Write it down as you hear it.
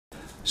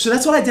So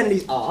that's what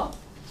identities are.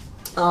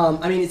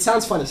 I mean, it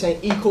sounds funny saying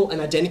equal and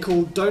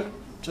identical.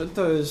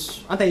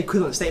 Aren't they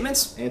equivalent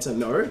statements? Answer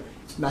no.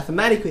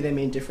 Mathematically, they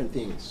mean different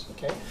things.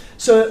 Okay.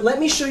 So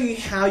let me show you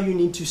how you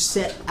need to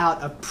set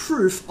out a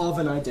proof of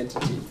an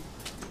identity.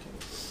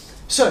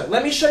 So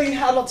let me show you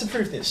how not to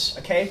prove this.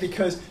 Okay,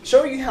 because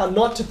showing you how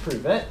not to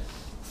prove it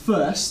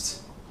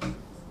first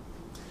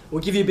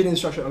will give you a bit of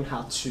instruction on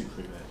how to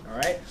prove it. All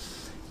right.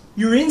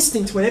 Your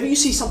instinct, whenever you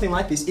see something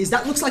like this, is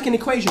that looks like an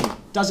equation,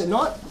 does it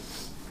not?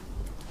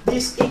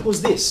 This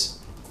equals this.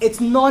 It's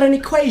not an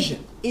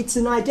equation, it's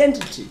an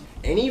identity.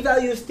 Any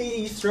value of theta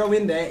you throw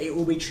in there, it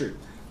will be true.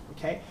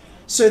 Okay?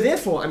 So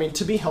therefore, I mean,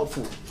 to be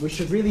helpful, we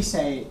should really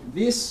say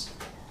this,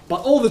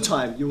 but all the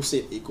time you'll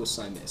see an equal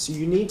sign there. So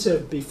you need to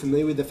be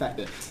familiar with the fact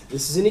that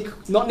this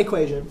is not an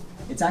equation,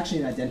 it's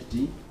actually an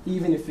identity,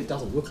 even if it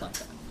doesn't look like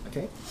that.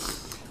 Okay?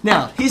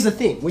 Now, here's the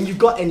thing. When you've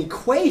got an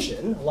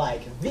equation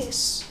like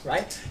this,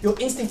 right, your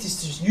instinct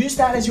is to just use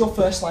that as your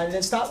first line and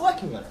then start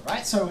working on it,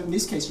 right? So in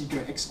this case, you go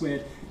x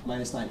squared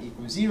minus 9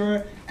 equals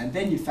 0, and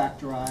then you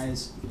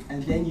factorize,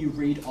 and then you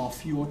read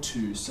off your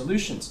two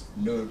solutions.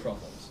 No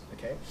problems,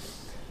 okay?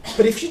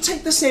 But if you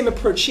take the same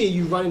approach here,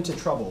 you run into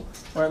trouble,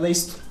 or at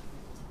least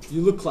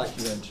you look like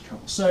you run into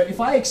trouble. So if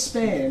I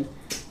expand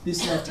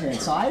this left-hand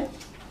side,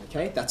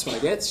 okay, that's what I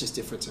get. It's just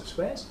difference of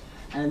squares.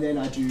 And then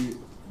I do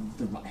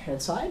the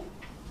right-hand side.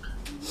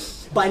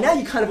 By now,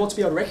 you kind of ought to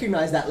be able to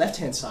recognize that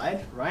left-hand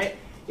side, right?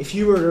 If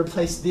you were to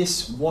replace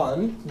this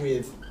 1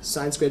 with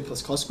sine squared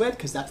plus cos squared,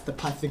 because that's the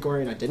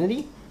Pythagorean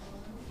identity,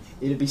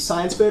 it would be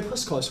sine squared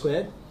plus cos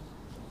squared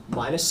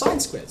minus sine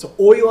squared. So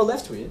all you are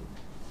left with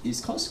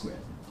is cos squared.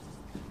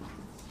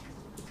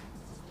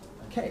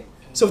 Okay,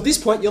 so at this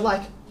point, you're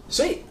like,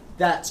 sweet,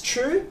 that's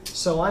true,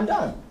 so I'm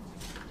done.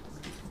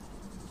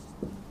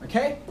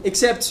 Okay,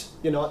 except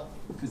you're not,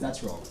 because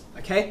that's wrong.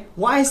 Okay,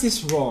 why is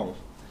this wrong?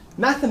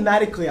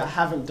 Mathematically, I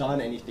haven't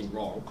done anything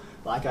wrong.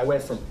 Like I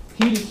went from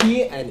here to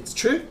here and it's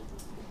true.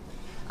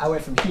 I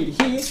went from here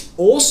to here,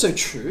 also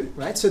true,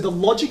 right? So the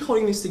logic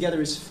holding this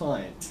together is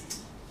fine.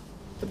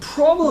 The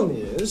problem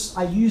is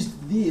I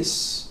used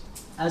this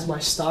as my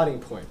starting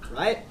point,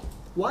 right?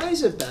 Why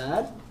is it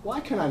bad? Why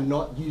can I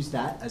not use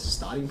that as a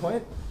starting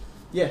point?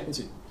 Yeah, that's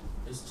it.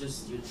 It's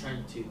just you're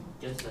trying to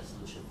get to that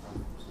solution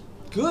from.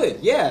 Good,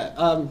 yeah.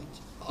 I'm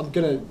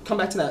going to come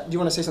back to that. Do you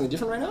want to say something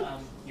different right now?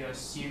 You're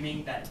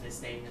assuming that the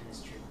statement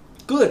is true.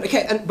 Good,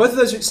 okay, and both of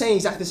those are saying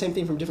exactly the same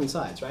thing from different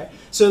sides, right?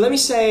 So let me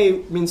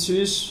say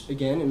Minsu's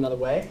again in another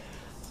way.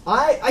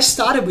 I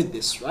started with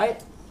this,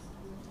 right?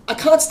 I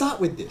can't start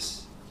with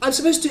this. I'm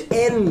supposed to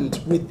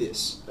end with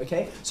this,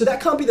 okay? So that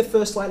can't be the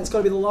first line, it's got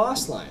to be the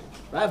last line,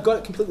 right? I've got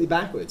it completely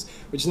backwards,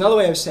 which is another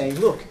way of saying,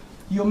 look,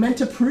 you're meant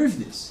to prove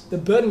this. The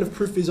burden of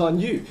proof is on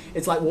you.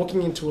 It's like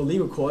walking into a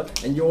legal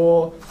court and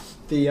you're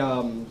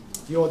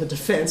the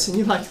defense, and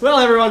you're like, well,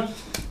 everyone,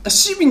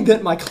 assuming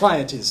that my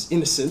client is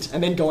innocent,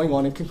 and then going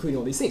on and concluding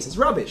all these things. It's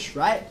rubbish,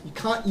 right? You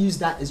can't use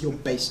that as your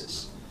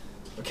basis.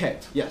 Okay,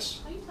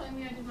 yes? Are you telling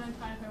me I did my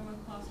entire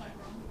homework class night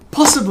wrong?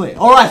 Possibly.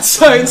 All right,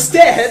 so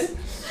instead,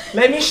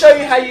 let me show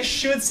you how you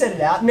should set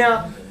it out.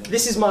 Now,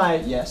 this is my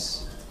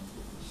yes.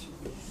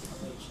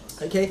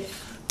 Okay,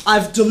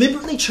 I've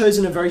deliberately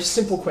chosen a very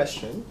simple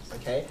question,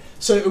 okay,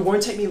 so it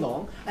won't take me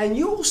long, and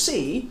you'll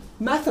see,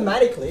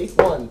 mathematically,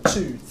 1,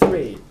 2,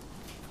 3,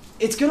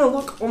 it's going to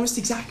look almost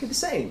exactly the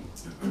same.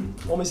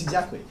 Almost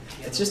exactly.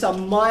 It's just a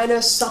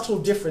minor, subtle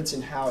difference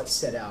in how it's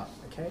set out,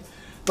 okay?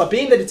 But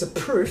being that it's a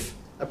proof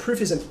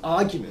is an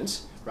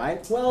argument,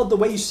 right? Well, the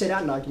way you set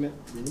out an argument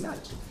really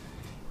matters.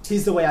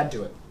 Here's the way I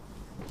do it.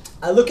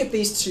 I look at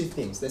these two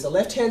things. There's a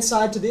left-hand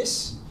side to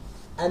this,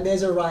 and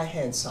there's a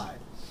right-hand side,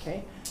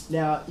 okay?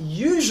 Now,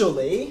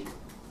 usually,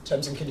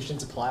 terms and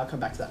conditions apply, I'll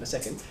come back to that in a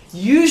second.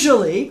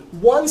 Usually,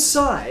 one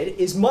side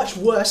is much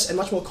worse and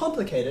much more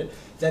complicated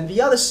than the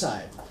other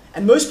side.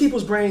 And most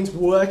people's brains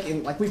work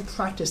in, like we've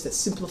practiced at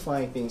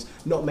simplifying things,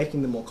 not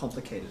making them more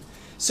complicated.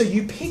 So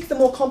you pick the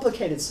more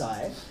complicated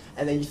side,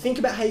 and then you think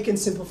about how you can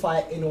simplify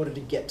it in order to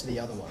get to the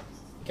other one.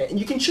 Okay, and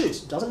you can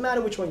choose. It doesn't matter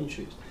which one you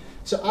choose.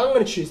 So I'm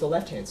going to choose the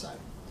left-hand side.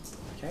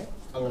 Okay,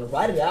 I'm going to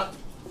write it out,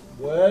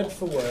 word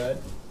for word,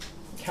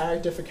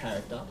 character for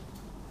character,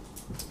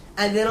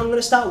 and then I'm going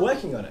to start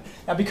working on it.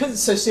 Now, because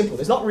it's so simple,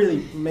 there's not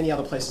really many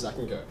other places I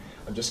can go.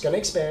 I'm just going to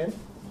expand.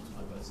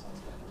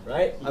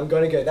 Right? I'm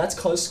going to go, that's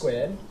cos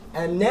squared.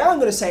 And now I'm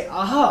going to say,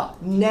 aha,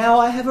 now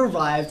I have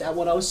arrived at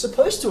what I was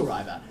supposed to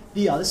arrive at,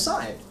 the other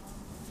side.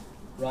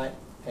 Right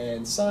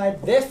hand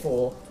side,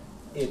 therefore,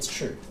 it's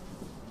true.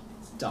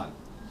 Done.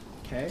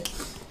 Okay?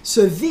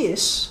 So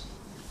this,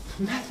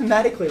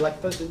 mathematically,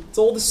 like, it's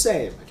all the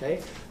same,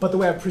 okay? But the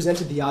way I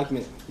presented the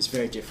argument is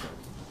very different.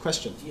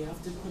 Question? Do you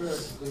have to put a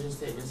conclusion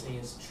statement saying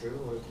it's true,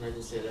 or can I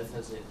just say that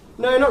as it?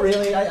 No, not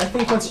really. I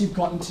think once you've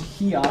gotten to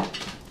here,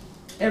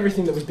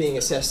 everything that was being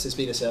assessed has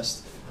been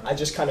assessed. I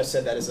just kind of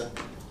said that as a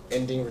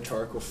ending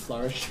rhetorical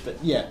flourish, but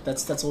yeah,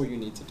 that's all you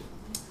need to do.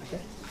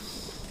 Okay.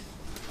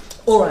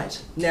 All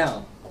right.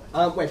 Now,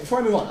 wait. Before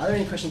I move on, are there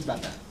any questions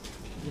about that?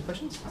 Any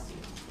questions?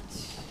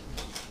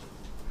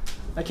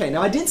 Okay.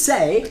 Now I did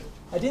say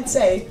I did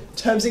say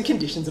terms and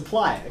conditions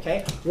apply,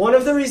 okay? One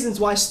of the reasons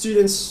why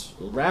students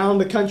around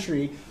the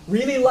country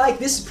really like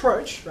this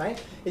approach,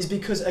 right, is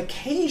because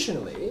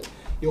occasionally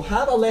you'll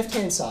have a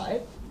left-hand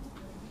side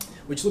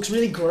which looks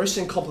really gross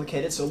and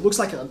complicated, so it looks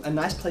like a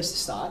nice place to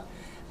start,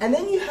 and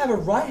then you have a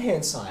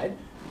right-hand side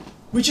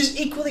which is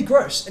equally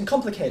gross and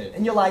complicated,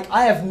 and you're like,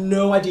 I have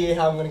no idea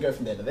how I'm going to go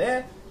from there to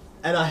there,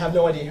 and I have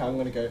no idea how I'm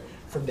going to go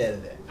from there to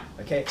there,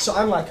 okay? So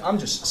I'm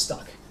just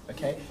stuck.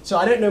 Okay, so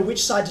I don't know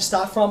which side to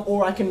start from,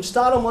 or I can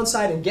start on one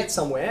side and get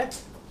somewhere.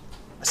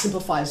 I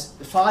simplify as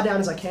far down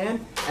as I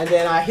can, and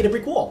then I hit a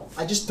brick wall.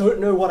 I just don't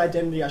know what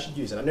identity I should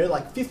use. And I know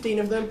like 15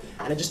 of them,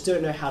 and I just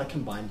don't know how to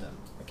combine them.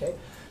 Okay,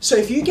 so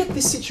if you get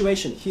this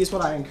situation, here's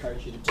what I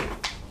encourage you to do.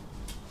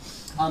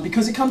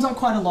 Because it comes up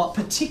quite a lot,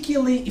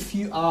 particularly if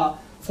you are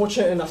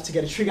fortunate enough to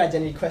get a trig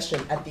identity question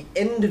at the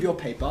end of your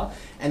paper,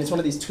 and it's one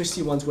of these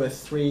twisty ones worth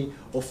 3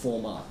 or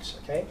 4 marks.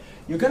 Okay,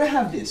 you're going to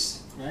have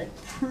this, right?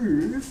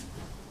 Prove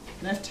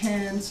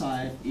left-hand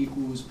side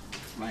equals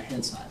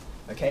right-hand side,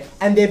 okay?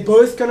 And they're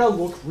both gonna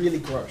look really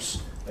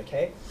gross,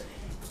 okay?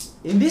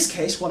 In this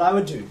case, what I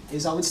would do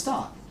is I would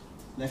start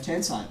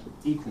left-hand side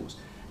equals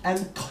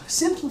and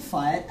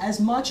simplify it as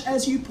much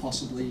as you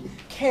possibly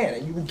can.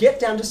 And you will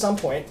get down to some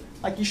point,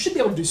 like you should be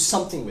able to do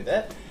something with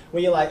it,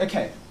 where you're like,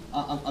 okay,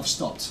 I've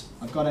stopped.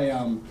 I've got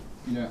a,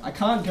 I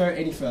can't go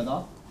any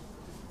further.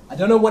 I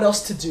don't know what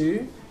else to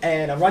do,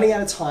 and I'm running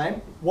out of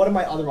time. What are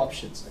my other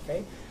options,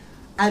 okay?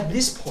 At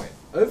this point,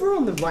 over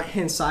on the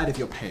right-hand side of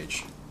your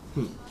page,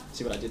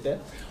 see what I did there?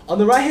 On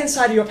the right-hand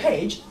side of your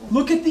page,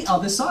 look at the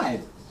other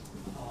side,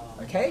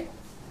 okay?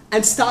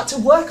 And start to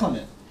work on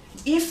it.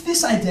 If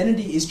this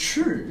identity is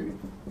true,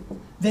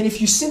 then if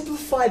you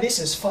simplify this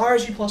as far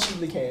as you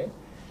possibly can,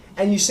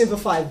 and you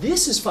simplify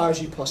this as far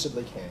as you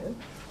possibly can,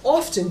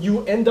 often you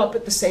will end up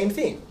at the same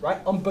thing, right?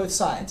 On both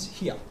sides,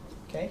 here,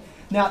 okay?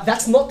 Now,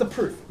 that's not the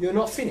proof. You're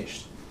not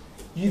finished.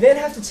 You then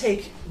have to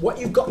take what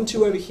you've gotten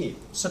to over here.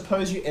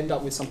 Suppose you end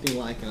up with something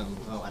like, I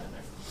don't know.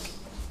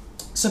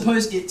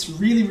 Suppose it's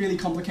really, really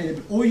complicated,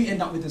 but all you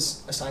end up with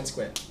is a sine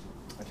square,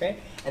 okay?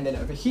 And then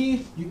over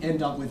here, you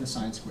end up with a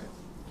sine square,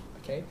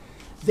 okay?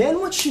 Then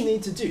what you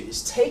need to do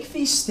is take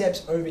these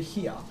steps over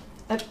here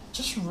and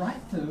just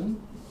write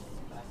them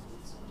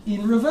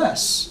in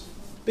reverse,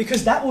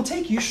 because that will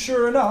take you,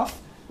 sure enough,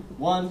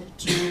 1,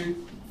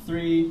 2,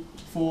 3,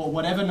 4,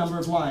 whatever number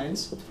of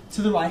lines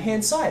to the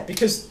right-hand side,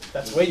 because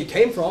that's where you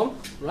came from,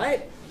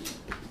 right?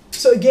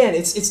 So again,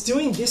 it's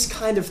doing this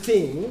kind of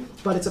thing,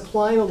 but it's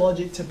applying the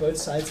logic to both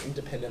sides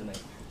independently,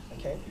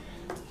 okay?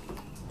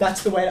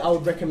 That's the way I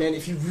would recommend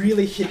if you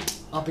really hit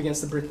up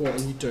against the brick wall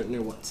and you don't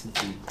know what to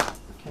do.